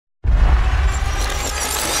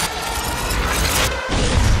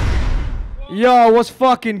Yo, what's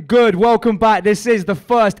fucking good? Welcome back. This is the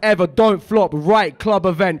first ever Don't Flop Right Club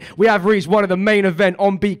event. We have reached one of the main event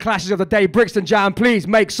on-beat clashes of the day. Brixton Jam, please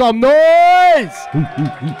make some noise!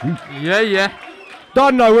 Yeah.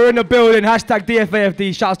 Don't know, we're in the building. Hashtag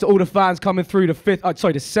DFAFD. Shouts to all the fans coming through. The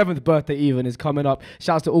 7th birthday even is coming up.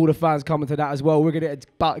 Shouts to all the fans coming to that as well. We're going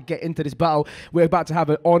to get into this battle. We're about to have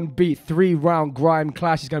an on-beat 3-round grime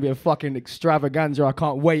clash. It's going to be a fucking extravaganza. I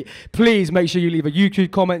can't wait. Please make sure you leave a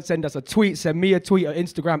YouTube comment, send us a tweet, send me a tweet or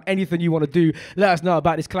Instagram, anything you want to do. Let us know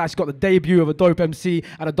about this clash. It's got the debut of a dope MC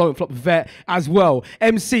and a Don't Flop vet as well.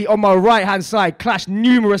 MC on my right-hand side, clashed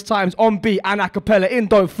numerous times on beat and a cappella in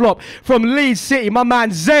Don't Flop. From Leeds City, my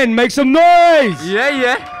man ZEN, make some noise!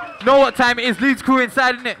 Yeah. Know what time it is? Leeds crew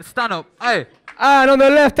inside, innit? Stand up. Hey. And on the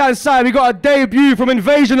left-hand side, we got a debut from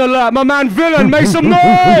Invasion Alert. My man Villain, make some noise!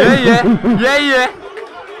 Yeah.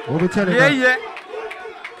 What we telling Yeah.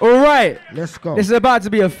 All right. Let's go. This is about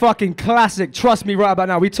to be a fucking classic. Trust me right about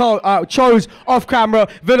now. We chose off camera.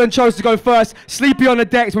 Villain chose to go first. Sleepy on the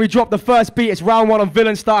decks when we drop the first beat. It's round 1 on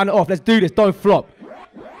Villain starting it off. Let's do this. Don't flop.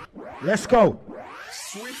 Let's go.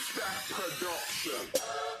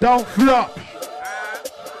 Don't flop.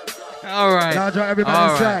 All right. Now join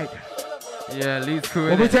everybody inside. Yeah, Leeds crew.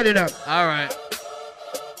 What we telling them? All right.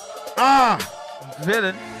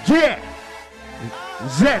 Villain. Yeah.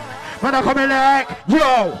 ZEN. Man, I coming like,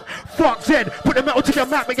 yo, fuck ZEN. Put the metal to your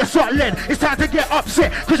map, make you start lead. It's time to get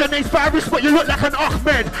upset, cause your name's Faris, but you look like an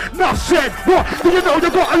Ahmed. Nuff said, what? Do you know you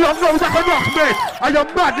got a long nose like an Ahmed? Are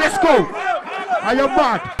you mad? Let's go. Are you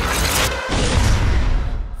mad?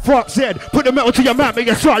 Fuck ZEN, put the metal to your map, make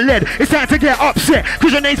you start lead. It's time to get upset,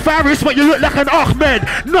 cause your name's Faris, but you look like an Ahmed.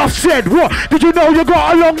 Nuff said, what? Did you know you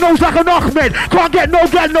got a long nose like an Ahmed? Can't get no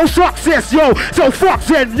gal, no success, yo. So fuck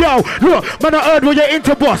ZEN, yo. Look, man, I heard when you're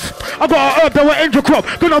into boss. I got a herb that will end your crop.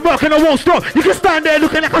 Gonna work and I won't stop. You can stand there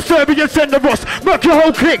looking like a Serbian sender boss. Murk your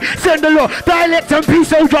whole clique, send a lot. Dialect and peace,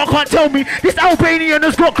 soldier, can't tell me. This Albanian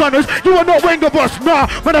has got gunners. You are not Wenger boss, nah.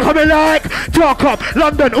 Man, I coming like, talk up.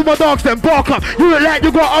 London, all my dogs then bark up. You look like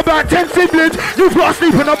you got about 10 siblings, you've got to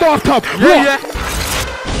sleep in a bathtub. Yeah.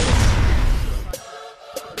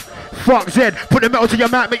 Fuck ZEN, put the metal to your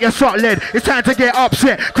map, make your shot lead. It's time to get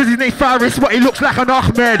upset, cause his name's Faris, but he looks like an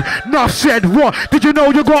Ahmed. Nuff said, what? Did you know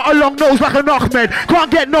you got a long nose like an Ahmed?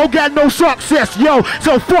 Can't get no gal, no success, yo.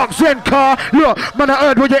 So fuck ZEN, car. Look, man, I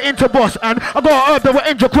heard when you're into boss, and I got a herb that will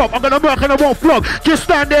end your crop. I'm gonna murk and I won't flop. Just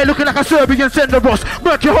stand there looking like a Serbian sender boss.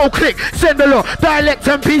 Murk your whole clique, send a lot. Dialect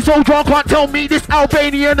and peace, soldier, can't tell me this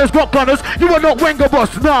Albanian has got gunners. You are not Wenger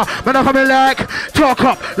boss, nah. Man, I coming like, talk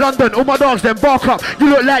up. London, all my dogs then bark up. You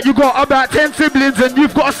look like you got about 10 siblings and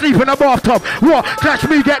you've got to sleep in a bathtub. What? Catch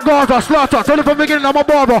me, get Gaza, slaughter. Tell them from the beginning I'm a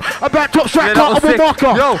barber. About top strike, I'm a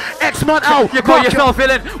marker. Yo, X-Man out. You call yourself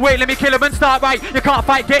villain. Wait, let me kill him and start right. You can't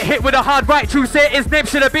fight, get hit with a hard right. True say his name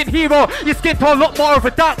should have been hero. Your skin tone look more of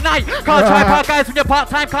a dark knight. Can't try park guys when you're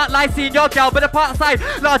part-time. Can't lie, seeing your gal, but a part side.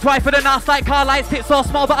 Large wife for the nice like car lights. Tits so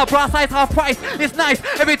small, but a bra size half price. It's nice,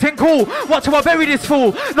 everything cool. Watch how I bury this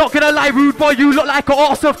fool. Not gonna lie, rude boy, you look like a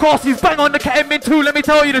horse. Of course, he's bang on the ketamine too. Let me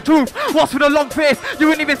tell you the truth. What's with a long face?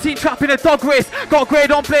 You ain't even seen trap in a dog race. Got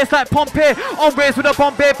grade on place like Pompey. On race with a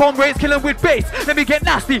Bombay, bomb race, killing with bass. Let me get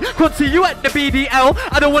nasty. Couldn't see you at the BDL.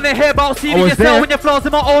 I don't wanna hear about seeing yourself when your flaws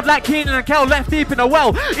in my old like Keenan and Kel. Left deep in a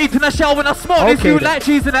well. Eating a shell when I smoke. This you like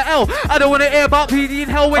cheese in a L. I don't wanna hear about PD in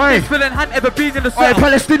hell when this villain hadn't ever been in the cell.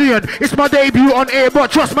 Palestinian, it's my debut on air,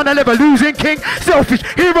 but trust man, I never losing king. Selfish,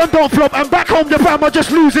 here and don't flop, and back home the fam are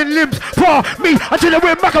just losing limbs. Par me until I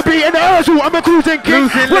win Maccabee in the Urzu. I'm a cruising king.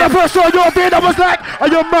 When I first saw your beard, I was like, are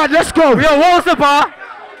you mad? Let's go. Yo, what was the bar?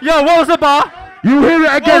 Yo, what was the bar? You hear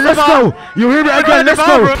it again, let's go. You hear it again, let's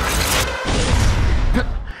go.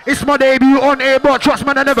 It's my debut on air, but trust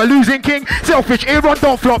man, I never losing king. Selfish, here on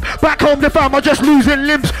don't flop. Back home the fam are just losing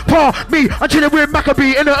limbs. Par me until I win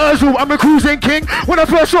Maccabee in the Urzu. I'm a cruising king. When I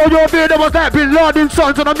first saw your beard, I was like Bin Laden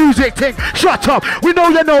sons on a music thing. Shut up, we know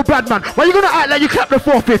you're no bad man. Why you gonna act like you clap the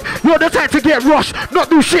 4/5? You're the type to get rushed, not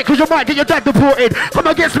do shit cause you might get your dad deported. Come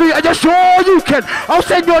against me and you're sure you can. I'll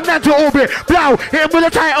send your nan to orbit. Blow, hit him with a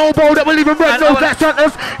tight elbow that will even red nose like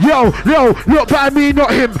Santa's. Yo, look back at me,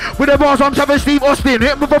 not him. With the bars I'm Savage Steve Austin.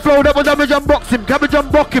 Hit him with a flow that will damage and box him. Cabbage and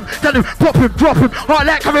block him. Tell him, pop him, drop him. Heart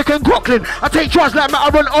like Carrick and Coughlin. I take charge like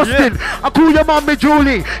Matt Aaron Austin. I call your mum me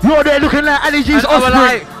Julie. You're there looking like Ali G's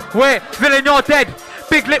offspring. Wait, villain, you're dead.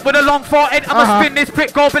 Big lip with a long forehead. I'ma spin this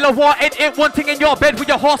prick, go below water. It one thing in your bed with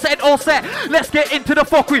your horse head all set. Let's get into the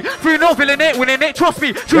fuckery. 3-0 villain it, winning it, trust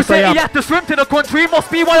me. True say he had to swim to the country.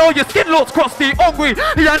 Must be why all your skin looks crusty. Hungry,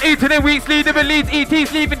 he ain't eating in weeks. Leading the leads,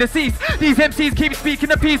 ET's leaving the seats. These MCs keep speaking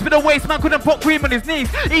the peace, but the waste man couldn't put cream on his knees.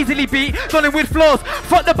 Easily beat, done him with flaws.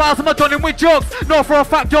 Fuck the bars, I'm done him with jokes. No, for a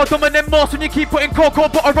fact, you're dumber than most when you keep putting cocoa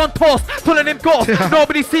butter on toast. Pulling him ghost,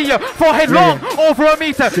 nobody see you. Forehead long, over a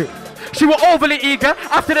meter. She were overly eager.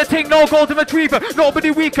 After the thing, no golden retriever.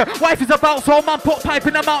 Nobody weaker. Wife is about, so man put pipe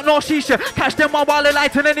in the mouth, no shisha. Catch them while they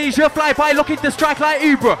light on Asia. Fly by looking to strike like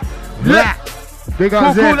Ibra. Big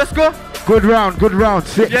on cool, let's go. Good round.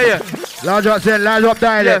 Sit. Yeah. Large up Zen, large up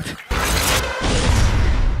dialect. Yeah.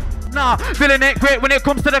 Nah, villain ain't great when it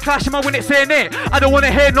comes to the clash, man, when it's saying it. I don't wanna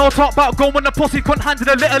hear no talk about gun when the pussy couldn't handle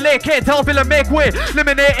a little lake. Tell villain make way,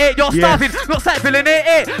 eliminate it, you're starving. Looks like villain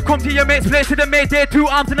ain't it. Come to your mate's place to the Mayday, 2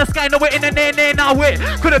 arms in the sky, no way in the nay, now wait.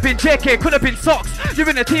 Could have been JK, could have been Socks. You're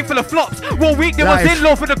in a team full of flops. 1 week they was in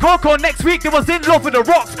love with the cocoa, next week they was in love with the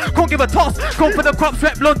rocks. Can't give a toss, come for the crops,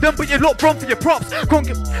 rep London, but you look wrong for your props.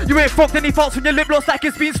 You ain't fucked any faults when your lip looks like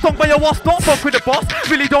it's been stung by a wasp. Don't fuck with the boss,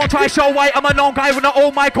 really don't try show why I'm a known guy with an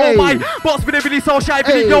old mic, boss with really so shy,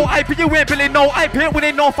 really no IP, you ain't really no IP,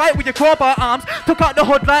 winning no fight with your crowbar arms. Took out the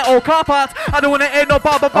hood like old car parts. I don't wanna hear no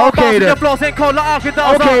barber then. Your flows ain't cold like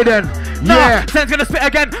Arkansas. Okay then. Nah, Zen's gonna spit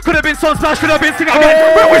again. Could have been Sun Splash, could have been sing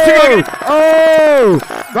again. We're singing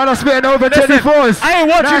again. Man, I'm spitting over 24s. I ain't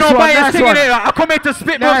watching nobody singing it. I come here to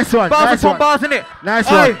spit bars upon bars in it. Nice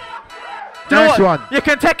one. Nice one. You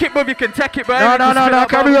can take it, bruv. You can take it, bro. No.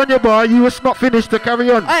 Carry on, your boy. You was not finished to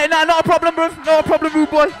carry on. Hey, nah, not a problem, bruv. No problem,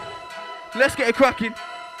 rude boy. Let's get it cracking.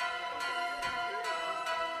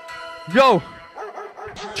 Yo.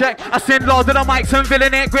 Check, I send Lord of the mics and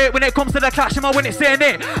villain ain't great when it comes to the clash, man, when it's saying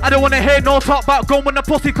it. I don't wanna hear no talk about gun when the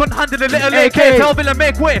pussy couldn't handle a little AK. Tell villain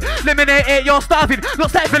make way, eliminate it, you're starving.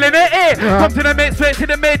 Looks like villain ain't it. Come to the mate's place to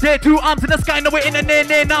the Mayday, 2 arms in the sky, no way in the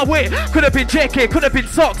nay, now wait. Could have been JK, could have been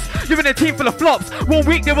Socks. You're in a team full of flops. 1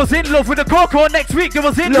 week they was in love with the cocoa, next week they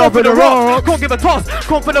was in love with the rock. Can't give a toss,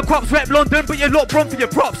 come for the crops, rep London, but you look wrong for your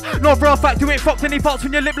props. No, for a fact you ain't fucked any faults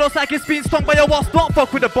when your lip looks like it's been stung by a wasp. Don't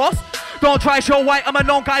fuck with the boss. Don't try show white, I'm a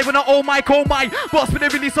known guy with an oh my. Boss with a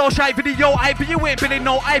really so shy video IP, you ain't really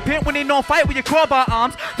no IP, winning no fight with your crowbar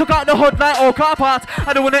arms. Took out the hood like old car parts.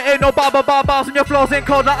 I don't wanna hear no bars and your flows ain't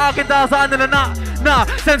cold like Arkansas. Nah,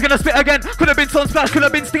 Zen's gonna spit again. Could have been Sun Splash, could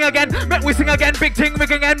have been Sting again. Make we sing again, big ting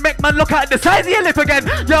rig again. Make man look at the size of your lip again.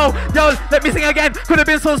 Yo, let me sing again. Could have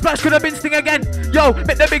been Sun Splash, could have been Sting again. Yo,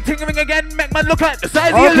 make the big ting ring again. Make man look at the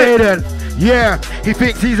size of your lip. Then. Yeah, he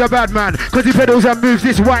thinks he's a bad man cause he pedals and moves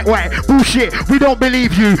this white. Bullshit, we don't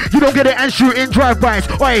believe you. You don't get it and shoot in drive-bys.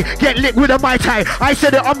 Oi, get lit with a Mai Tai. I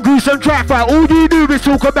said it, I'm gruesome drive-by. All you do is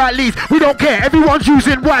talk about leads. We don't care, everyone's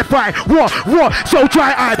using Wi-Fi. What? So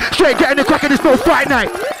dry-eyed. Straight getting the crack and it's no fight night.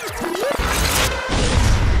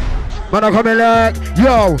 Man, I'm coming like,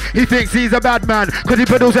 yo, he thinks he's a bad man cause he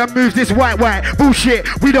pedals and moves this white. Bullshit,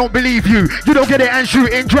 we don't believe you. You don't get it and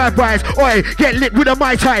shoot in drive-bys. Oi, get lit with a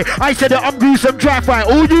Mai Tai. I said it, I'm gruesome drive-by.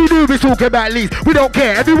 All you do is talk about leads. We don't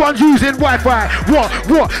care, everyone's using Wi-Fi.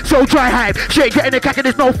 What? So dry hype. Shit, getting the crack and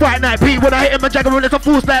it's no fight night. Pete, when I hit him a jagger and it's a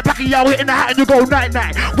full slap. Back y'all hitting the hat and you go night.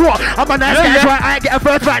 What? I'm a nice guy, right? I ain't get a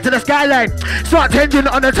first fight to the skyline. Start tending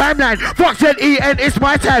on the timeline. Fuck ZEN, it's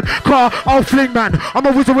my time. Car, I'll fling, man. I'm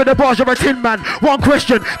a wizard with a barge of a tin, man. One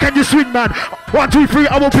question, can you swing, man? 1, 2, 3,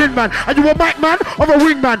 I will pin, man. Are you a mic man or a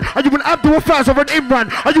wing man? Are you an Abdul Faz or an Imran?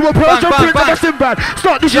 Are you a Persian prince or a Sinbad?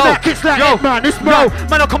 Start dishing out kicks like it, man. It's man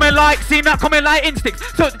are coming like, seen that coming like instincts.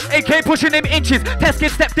 So AK pushing him inches. Test kid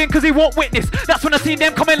stepped in cause he won't witness. That's when I seen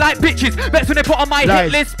them coming like bitches. That's when they put on my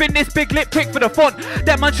hit list. Spin this big lip quick for the fun.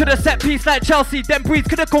 That man should have set piece like Chelsea. Them breeds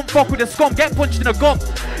could have come fuck with a scum. Get punched in the gum.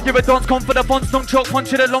 You're a dance, come for the buns, don't choke, punch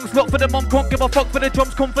to the lungs, look for the mum, can't give a fuck for the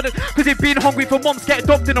drums, come for the. Cause he been hungry for mums, get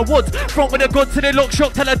dumped in the woods. Front with the goods, so they look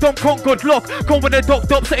shook, tell a dumb cunt good luck. Come with the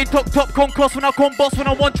ducked up, sitting top, come cross when I come boss, when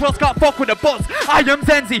I want trust, can't fuck with the boss. I am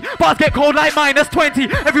Zenzi, bars get cold like -20.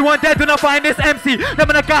 Everyone dead when I find this MC. Them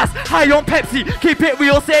in the gas, high on Pepsi. Keep it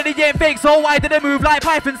real, say they ain't fake, so why did they move like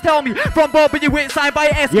pythons? Tell me, from Bob, but you went signed by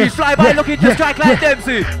SQ, fly by looking to strike like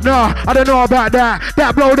Dempsey. No, I don't know about that.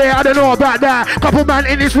 That blow there, I don't know about that. Couple man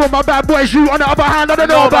in this room, my bad boys, you on the other hand, I don't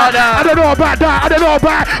know about that. I don't know about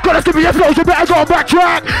that. Gotta skip me your flows, you better go don't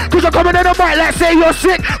backtrack. Cause you're coming in the mic like say you're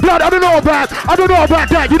sick. Blood, I don't know about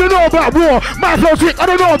that. You don't know about war. My flow sick, I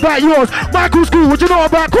don't know about yours. Michael's cool, what you know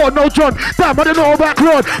about Claude? No John. Damn, I don't know about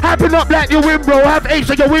Claude. Hyping up like your wind, bro. Have apes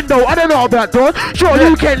on your window. I don't know about those. Sure,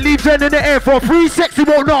 you can leave Zen in the air for free. Sexy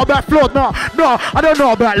won't know about Flood. No, I don't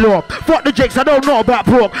know about law. Fuck the jakes, I don't know about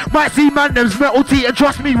pork. Might see man them's metal tea, and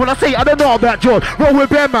trust me when I say I don't know about George. Roll with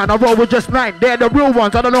Bear Man, I roll with just 9. They're the real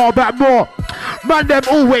ones, I don't know about more. Man them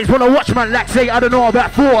always wanna watch man like say I don't know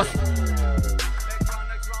about force.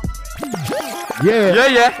 Yeah.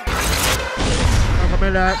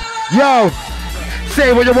 Yo,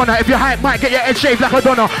 say what you wanna. If your hype might get your head shaved like a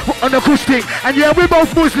donor on acoustic. And yeah, we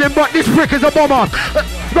both Muslim, but this prick is a bomber.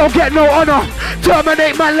 Don't get no honor.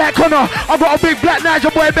 Terminate man like Connor. I got a big black Niger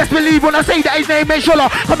boy, best believe when I say that his name ain't Shola.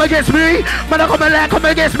 Come against me, man, come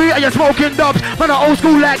against me. Are you smoking dubs? Man, I old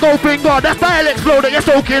school like Goldfinger. That's dialect flow that you're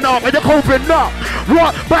soaking up and you're coping up.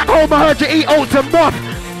 What? Back home I heard you eat oats and muff.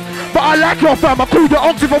 But I like your fam, I call the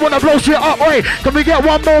ox if I wanna blow shit up. Wait, can we get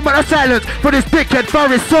one moment of silence for this dickhead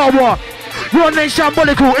Faris Sawa? Your name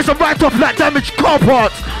shambolical, it's a write-off like damaged car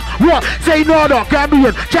parts. What? Say nada,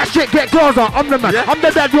 Gambian, chat shit, get Gaza. I'm the man, I'm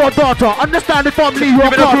the dad, your daughter. Understand if I'm Lee,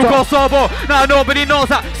 your daughter. Sorbo, now nobody knows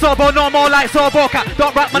that. Sorbo no more like Sorbo cat.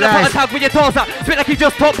 Don't rap man, I put a tag with your toes out. Spit like you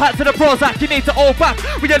just top pat to the Prozac. You need to hold back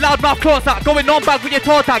with your loud mouth close out. Going on back with your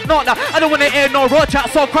toe tag, not that. I don't wanna hear no raw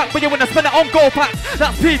chat, so crack, but you wanna spend it on gold packs.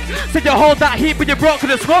 That's peak. Said you hold that heat, but you broke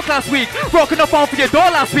the smoke last week. Broken the phone for your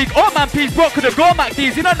door last week. Oh man, peace, broke the go Mac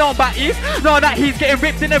D's. You don't know about East. No, that he's getting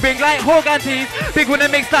ripped in the ring like Hogan T's. Big when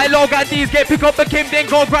it mix like Logan D's. Get pick up the Kim, then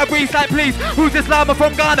go grab Reese like please. Who's this llama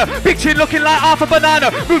from Ghana? Big chin looking like half a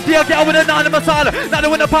banana. Move the girl with a nana masala. Now they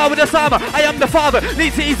win the power with the Sama. I am the father.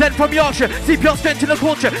 Lead City Zen from Yorkshire. See pure strength in the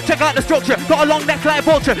culture. Check out the structure. Got a long neck like a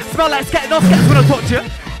vulture. Smell like scat, no scats when I touch you.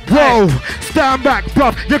 Whoa, stand back,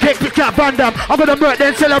 bruv. You can't pick that Van Damme. I'm gonna murder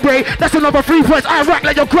then celebrate. That's another 3 points. I rack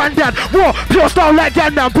like your granddad. Whoa, pure style like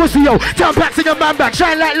Gandam. Pussy yo, turn back to your man back.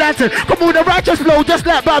 Shine like lantern. Come on, the righteous flow, just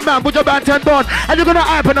like Batman. Put your man turned on. And you're gonna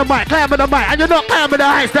hype on the mic, climb on the mic. And you're not climbing the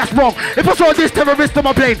heights, that's wrong. If I saw this terrorist on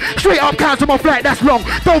my plane, straight up cancel my flight, that's long.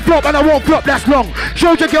 Don't flop and I won't flop, that's long.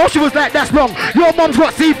 Showed your girl, she was like, that's long. Your mom's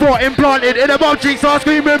got C4 implanted in her bum cheeks, so I'm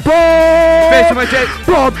screaming, bomb!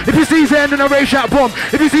 Bomb! If you see Zen in a race shot, bomb.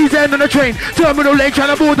 If you see Zen on a train, terminal lane trying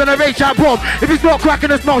to board on a race shot, bomb. If it's not cracking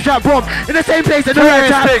a small shot, bomb. In the same place at the right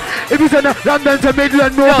time. If it's in London to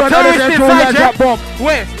Midland, Northern, and the Central Land shot, bomb.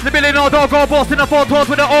 Wait, the billion or dog go boss in the 4 toes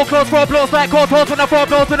with the all close 4 blows like cold toes when the 4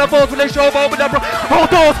 blows with the balls with the showboat with the all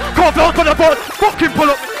doors, cold blows with the balls. Fucking pull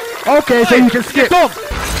up. Okay, so you can skip. Stop.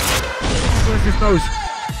 Where's his nose?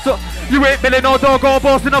 So you ain't billing no dog go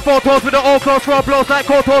boss in the 4 toes with the all close 4 blows like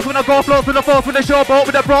cold toes when the go flows with the force with the showboat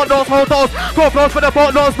with the broad nose, hold doors, go flows for the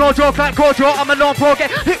boat nose, no joke like Kojo. I'm a long pro, get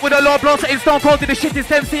hit with a low blow, setting stone cold to the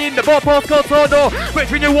shittest MC in the ball postcode, so no. Which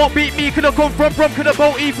when you won't beat me, could have come from could have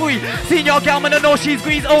boat E3. Seen your gal, man, I know she's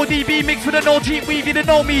grease, ODB mixed with a no Jeep, weave, you don't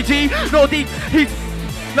know me, G. No D, he's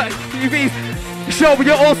like, he's. Show with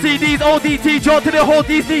your OCDs, ODT, jaw to the whole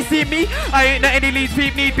D's, see me. I ain't let any leads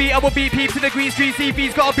peep need beat. I will beat peeps in the green street.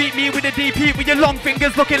 CV's gotta beat me with the DP with your long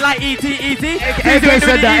fingers looking like ET, easy. AK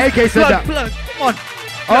said that, AK said that. Come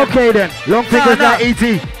on. Okay then, long fingers like ET.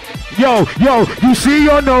 Yo, you see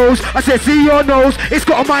your nose? I said see your nose. It's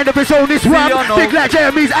got a mind of its own, this one. Big like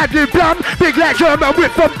Jeremy's ad-lib blam. Big like German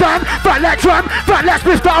whip from Dan. Fat like Tram. Fat like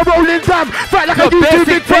Smith that are rolling dam. Fat like a YouTube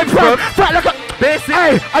big friend from. Fat like a... Basic.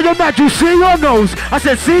 Hey, are you mad? You see your nose? I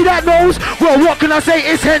said see that nose? Well, what can I say?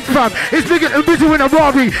 It's hench fam. It's bigger than busy in a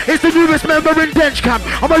Rari. It's the newest member in bench camp.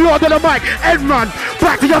 I'm a lord of the mic. End man.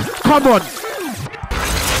 Back to your... Come on.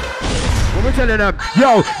 We're telling them,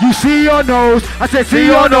 yo, you see your nose? I said, see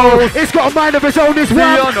your nose. It's got a mind of its own, this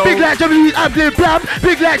one. Big like Jeremy's ad-lib blam.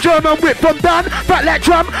 Big like German whip from Dan. Fat like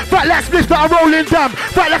Tram. Fat like Smith that are rolling dam.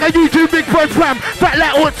 Fat like a YouTube big boy fam. Fat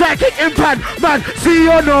like outside kick in pan. Man, see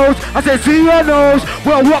your nose. I said, see your nose.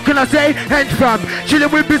 Well, what can I say? Hench fam. Chilling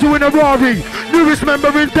with Bizzle in a Rari. Newest member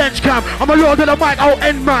in bench camp. I'm a lord of the mic, I'll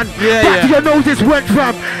end man. Back to your nose, it's went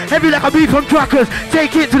fam. Heavy like a beef from trackers.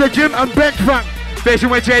 Take it to the gym and bench fam.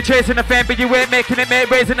 Vision with Jay chasing the fan, but you ain't making it, mate.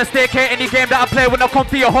 Raising the stake, any game that I play when I come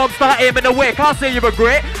to your home, start aiming away. Can't say you're a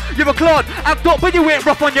great, you're a clone. Act up, but you ain't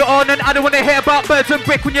rough on your own. And I don't wanna hear about birds and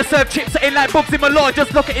brick when you serve chips sitting like bugs in my lawn.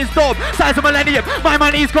 Just look at his dome, size of millennium. My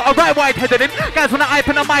man, he's got a right wide head on him. Guys, when I hype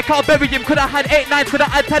on the mic, I'll bury him. Could have had 8 9s, could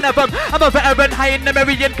have had 10 of them. I'm a veteran, high in the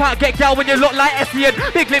Meridian. Can't get gal when you look like Essian.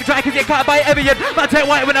 Big lip dry cause you can't buy Evian. Man, take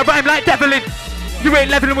white when I rhyme like Devlin. You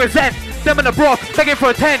ain't leveling with Zen. them in the block, begging for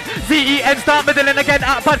a 10. ZEN start middling again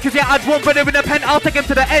at bad, cause yeah, I had one brother in the pen, I'll take him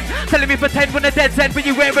to the end. Telling me pretend when the dead's end, but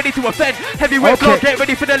you ain't ready to offend. Heavyweight block, get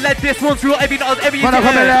ready for the lead, this one's real heavy, not as heavy as you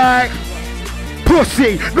heard.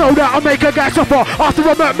 Pussy, know that I'll make a guy suffer. After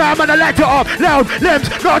I met man, I light it up. Loud limbs,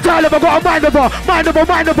 not a child, I got a mind of her. Mind of her,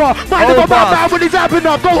 man, when he's having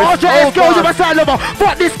up. Go ask your ex girls, you're a side lover.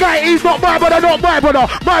 Fuck this guy, he's not my brother, not my brother.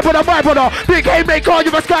 My brother. Big game, they call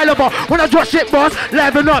you a sky lover. When I drop shit, boss,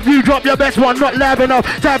 liven up. You drop your best one, not liven up.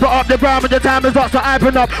 Type it up the ground when your time is up, so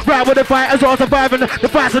hyping up. Right with the fighters, all surviving. The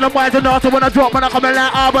fast and the wise and also when I drop, when I come in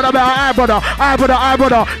like, I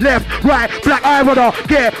brother. Left, right, black eye brother.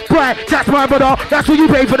 Get bright, that's my brother. That's what you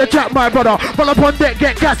pay for the chat, my brother. Run up on deck,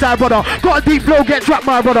 get gas, my brother. Got a deep flow, get trapped,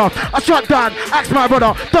 my brother. I shut down, ask my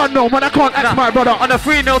brother. Don't know, man, I can't ask my brother. On a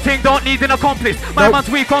 3-0 thing, don't need an accomplice. My man's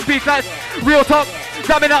weak, compete like real talk.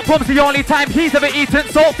 Grabbing up pumps, the only time he's ever eaten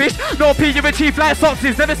saltfish. No P, you're a chief like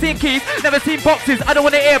Soxes. Never seen keys, never seen boxes. I don't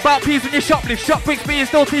want to hear about peas when you shoplift. Shop bricks, me and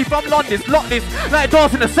still teeth from London. Lotless, like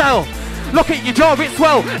doors in a cell. Look at your jaw, it's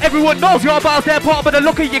swell. Everyone knows you're about their part, but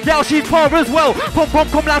look at your gal, she's poor as well. Pum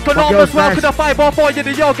come like an arm as well. Nice. Could a 5 or 4, you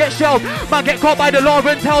the yo get shelled. Man get caught by the law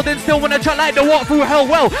and tell, then still wanna chat like the walk through hell.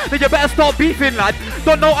 Well, then you better stop beefing, lad.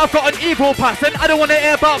 Don't know I've got an evil past, and I don't wanna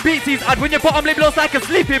hear about beats he's had. When your bottom lip looks like a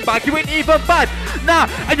sleeping bag, you ain't even bad. Nah,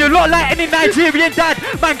 and you look like any Nigerian dad.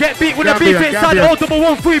 Man get beat with a beef inside. All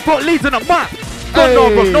 113 foot leads on a map. Don't know,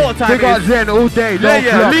 bro, know what time they it got is. Zen all day.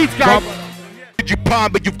 Yeah, leads guy.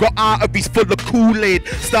 Japan, but you've got arteries full of Kool-Aid.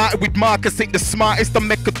 Started with Marcus, ain't the smartest to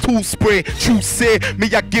make a tool spray. True say, me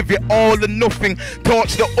I give it all or nothing.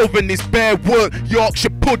 Torch the oven is bare work. Yorkshire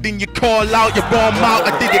pudding, you call out, you bomb out.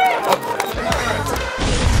 I did it.